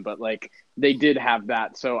Theon, but like they did have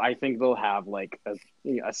that, so I think they'll have like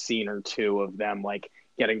a scene or 2 of them like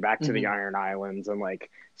getting back to the Iron Islands and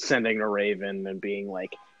like sending a Raven and being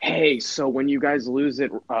like, hey, so when you guys lose at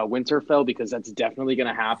Winterfell, because that's definitely going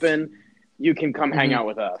to happen, you can come hang out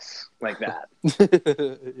with us, like that.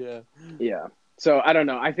 Yeah. So I don't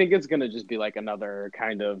know. I think it's going to just be like another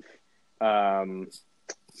kind of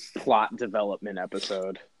plot development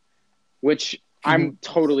episode, which I'm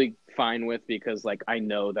totally fine with, because like I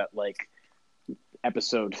know that like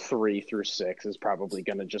episode 3 through 6 is probably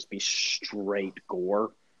going to just be straight gore.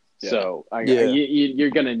 Yeah. So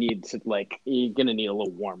you're gonna need to you're gonna need a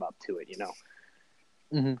little warm up to it,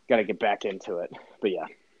 Got to get back into it, but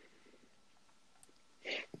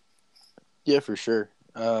yeah, for sure.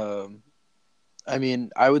 I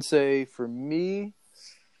mean, I would say for me,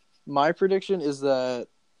 my prediction is that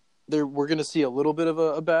we're gonna see a little bit of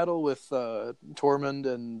a battle with Tormund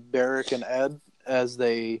and Beric and Ed as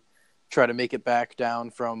they try to make it back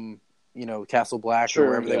down from Castle Black or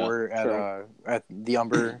wherever they were at the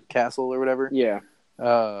Umber Castle or whatever. Yeah.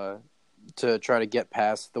 To try to get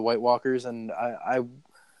past the White Walkers, and I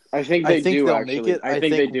think they'll actually make it. I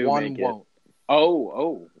think they do one make it. Won't.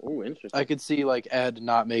 Oh, interesting. I could see like Ed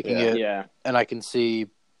not making it. Yeah. And I can see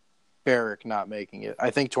Beric not making it. I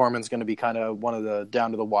think Tormund's going to be kind of one of the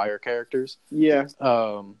down to the wire characters. Yeah.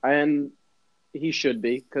 And he should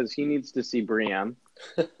be, because he needs to see Brienne.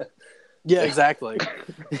 Yeah, exactly.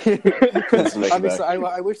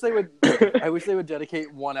 I wish they would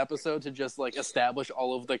dedicate one episode to just like establish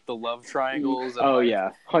all of like the love triangles and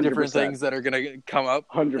 100%. different things that are gonna come up.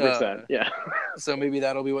 100%. Yeah. So maybe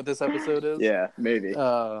that'll be what this episode is. Yeah, maybe.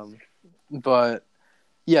 But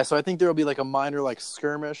yeah, so I think there will be like a minor like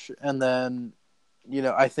skirmish, and then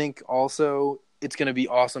I think also it's gonna be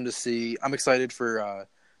awesome to see. I'm excited for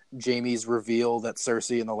Jaime's reveal that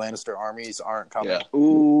Cersei and the Lannister armies aren't coming. Yeah.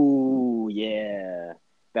 Ooh, yeah.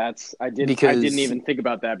 I didn't even think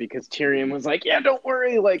about that, because Tyrion was like, yeah, don't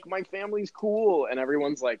worry, like my family's cool, and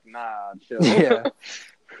everyone's like, nah, chill.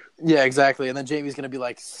 Yeah, exactly. And then Jaime's gonna be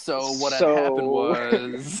like, so what had happened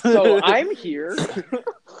was so I'm here.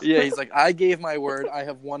 Yeah, he's like, I gave my word, I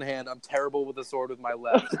have one hand, I'm terrible with the sword with my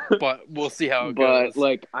left, but we'll see how it goes. But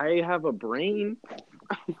like I have a brain.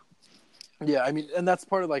 Yeah, I mean, and that's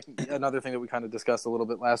part of like another thing that we kind of discussed a little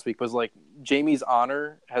bit last week was like Jaime's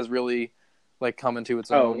honor has really like come into its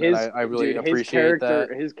own. And I really appreciate that.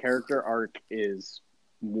 His character arc is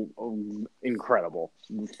incredible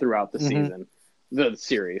throughout the season, the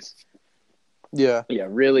series. Yeah. Yeah,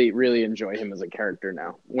 really, really enjoy him as a character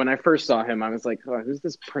now. When I first saw him, I was like, oh, who's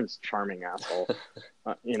this Prince Charming asshole?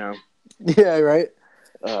 You know? Yeah, right.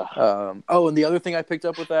 Ugh. And the other thing I picked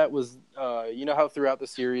up with that was, you know how throughout the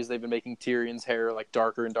series they've been making Tyrion's hair like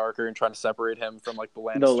darker and darker and trying to separate him from like the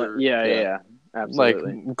Lannister, Yeah, like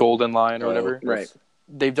absolutely. golden line or whatever. Right.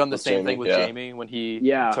 They've done the with same Jaime, thing with yeah. Jaime when he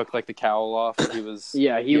Yeah. took like the cowl off. And he was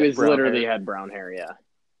Yeah, he had was brown literally hair. had brown hair, yeah.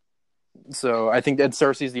 So I think that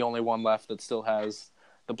Cersei's the only one left that still has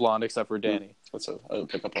the blonde, except for Dany. I didn't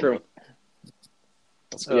pick up on True. that.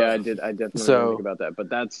 That's Yeah, I did. I definitely So- didn't think about that.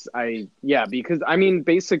 But because I mean,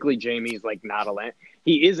 basically, Jaime's like not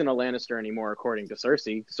he isn't a Lannister anymore, according to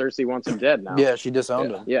Cersei. Cersei wants him dead now. Yeah, she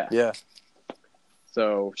disowned Yeah. him. Yeah. Yeah.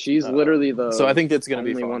 So she's literally the So I think that's gonna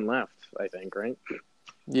be only fun. one left. I think, right?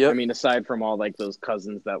 Yep. I mean, aside from all like those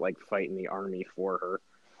cousins that like fight in the army for her,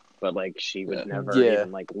 but like she would never Yeah.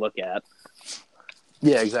 even like look at.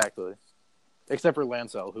 Yeah, exactly. Except for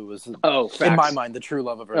Lancel, who was, Oh, facts. in my mind, the true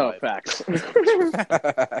love of her life. Facts.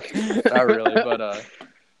 Not really, but all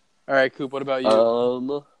right, Coop. What about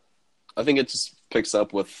you? I think it just picks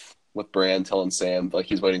up with Bran telling Sam like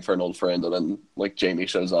he's waiting for an old friend, and then like Jaime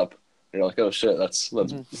shows up, and you're like, oh shit, that's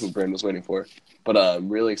who Bran was waiting for. But I'm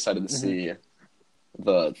really excited to see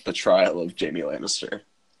the trial of Jaime Lannister,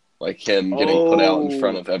 like him getting put out in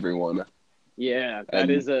front of everyone. Yeah, that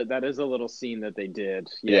And- is a little scene that they did.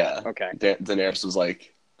 Yeah. Okay. Daenerys was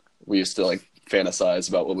like, we used to like fantasize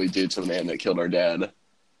about what we do to the man that killed our dad,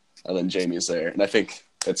 and then Jaime's there, and I think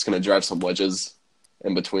it's going to drive some wedges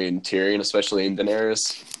in between Tyrion, especially in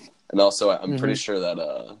Daenerys, and also I'm pretty sure that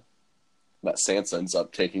that Sansa ends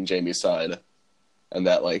up taking Jaime's side, and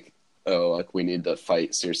that like we need to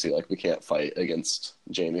fight Cersei, like we can't fight against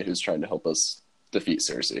Jaime who's trying to help us defeat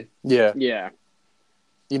Cersei. Yeah. Yeah.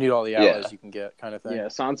 You need all the allies you can get, kind of thing. Yeah,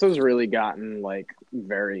 Sansa's really gotten like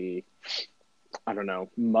very, I don't know,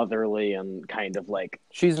 motherly and kind of like.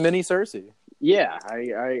 She's mini Cersei. Yeah,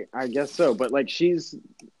 I guess so, but like she's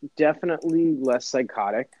definitely less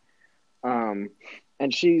psychotic, and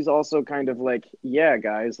she's also kind of like, yeah,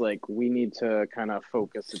 guys, like we need to kind of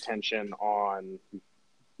focus attention on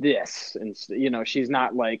this, and she's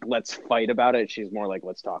not like let's fight about it. She's more like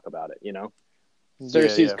let's talk about it.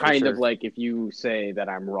 Cersei's kind of like, if you say that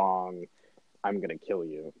I'm wrong, I'm going to kill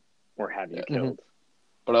you or have you killed.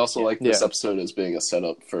 But I also like this episode as being a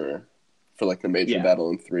setup for like the major Yeah.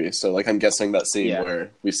 battle in 3. So like I'm guessing that scene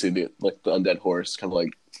where we see the undead horse kind of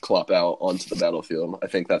like clop out onto the battlefield. I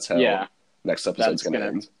think that's how next episode's going to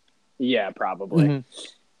end. Yeah, probably.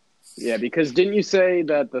 Yeah, because didn't you say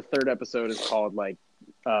that the third episode is called like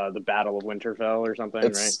the Battle of Winterfell or something,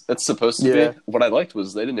 right? It's supposed to be. What I liked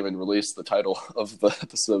was they didn't even release the title of the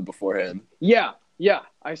episode beforehand. Yeah,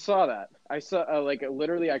 I saw that. I saw like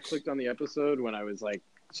literally I clicked on the episode when I was like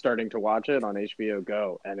starting to watch it on HBO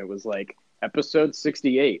Go, and it was like episode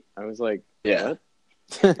 68. I was like, yeah.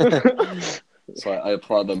 What? So I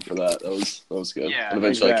applaud them for that. That was good. Yeah, and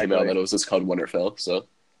eventually it came out exactly. that it was just called Winterfell. So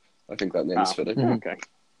I think that name is fitting. Okay.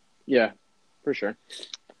 Yeah, for sure.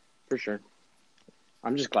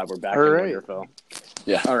 I'm just glad we're back All in right. Winterfell.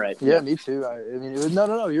 Yeah. All right. Yeah, me too. I mean,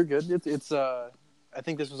 no, you're good. It's I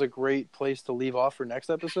think this was a great place to leave off for next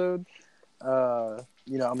episode. I'm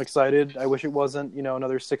excited. I wish it wasn't,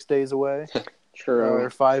 another 6 days away. True. Or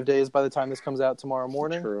 5 days by the time this comes out tomorrow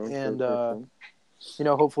morning. True. And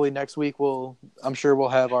hopefully next week I'm sure we'll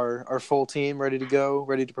have our full team ready to go,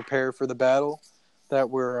 ready to prepare for the battle that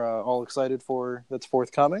we're all excited for. That's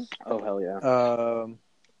forthcoming. Oh hell yeah.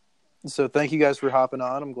 So thank you guys for hopping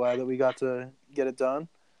on. I'm glad that we got to get it done.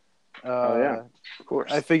 Of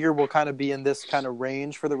course. I figure we'll kind of be in this kind of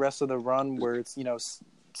range for the rest of the run where it's,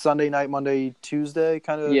 Sunday night, Monday, Tuesday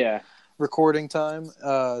kind of recording time.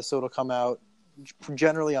 So it'll come out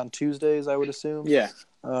generally on Tuesdays, I would assume. Yeah.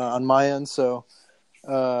 On my end. So,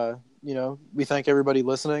 we thank everybody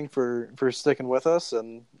listening for sticking with us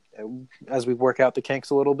and as we work out the kinks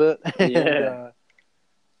a little bit.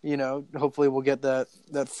 And, hopefully we'll get that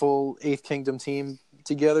full Eighth Kingdom team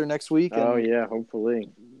together next week. And, hopefully.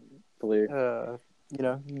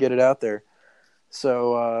 get it out there.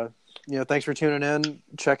 So, thanks for tuning in.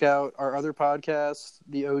 Check out our other podcast,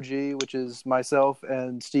 The OG, which is myself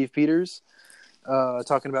and Steve Peters,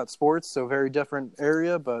 talking about sports. So very different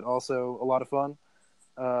area, but also a lot of fun.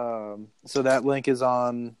 So that link is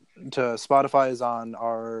to Spotify is on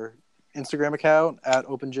our Instagram account at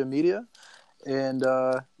Open Gym Media. And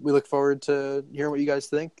we look forward to hearing what you guys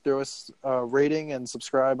think. Throw us a rating and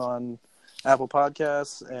subscribe on Apple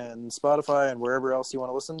Podcasts and Spotify and wherever else you want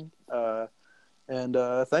to listen. And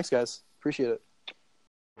thanks, guys. Appreciate it.